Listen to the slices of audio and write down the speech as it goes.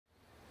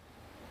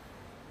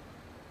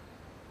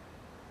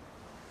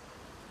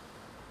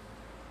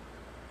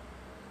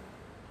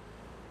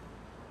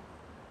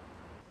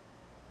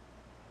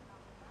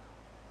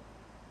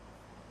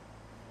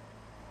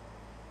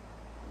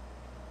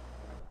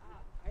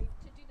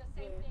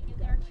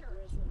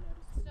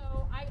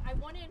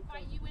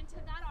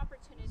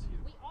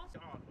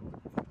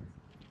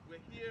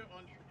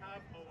on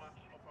behalf of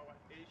our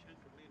Asian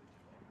community.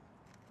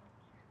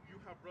 You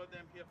have brought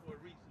them here for a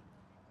reason.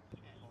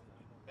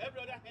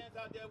 Every other hands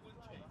out there will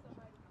change,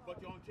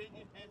 but your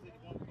unchanging hands is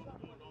the one we're going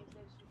to hold on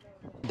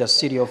to. The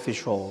city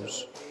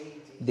officials,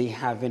 they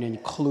have an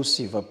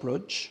inclusive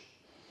approach,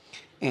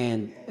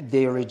 and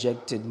they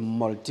rejected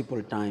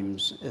multiple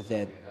times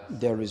that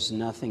there is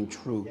nothing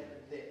true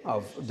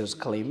of those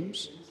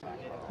claims.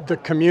 The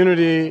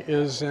community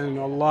is in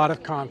a lot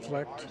of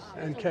conflict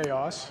and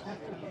chaos,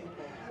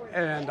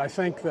 and I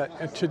think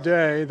that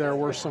today there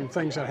were some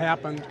things that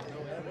happened,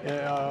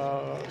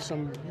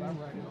 some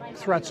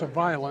threats of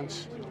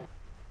violence.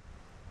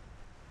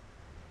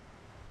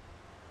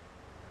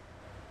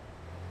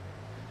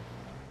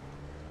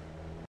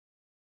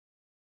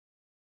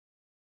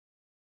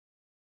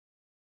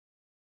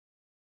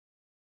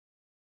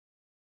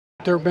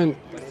 There have been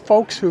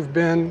folks who've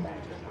been,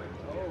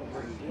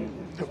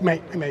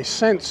 may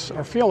sense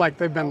or feel like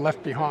they've been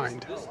left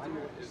behind.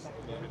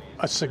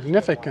 A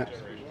significant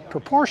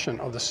proportion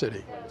of the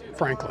city,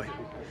 frankly,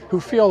 who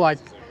feel like,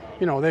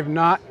 they've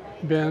not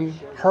been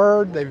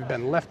heard, they've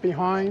been left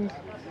behind,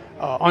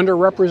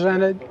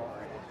 underrepresented.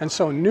 And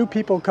so new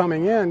people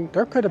coming in,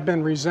 there could have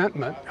been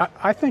resentment.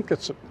 I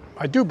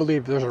do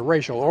believe there's a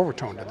racial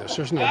overtone to this.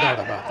 There's no doubt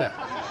about that.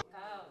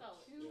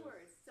 Two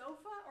words,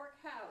 sofa or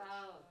couch?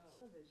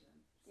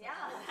 Yeah,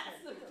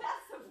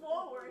 that's the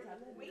 4 words.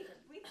 We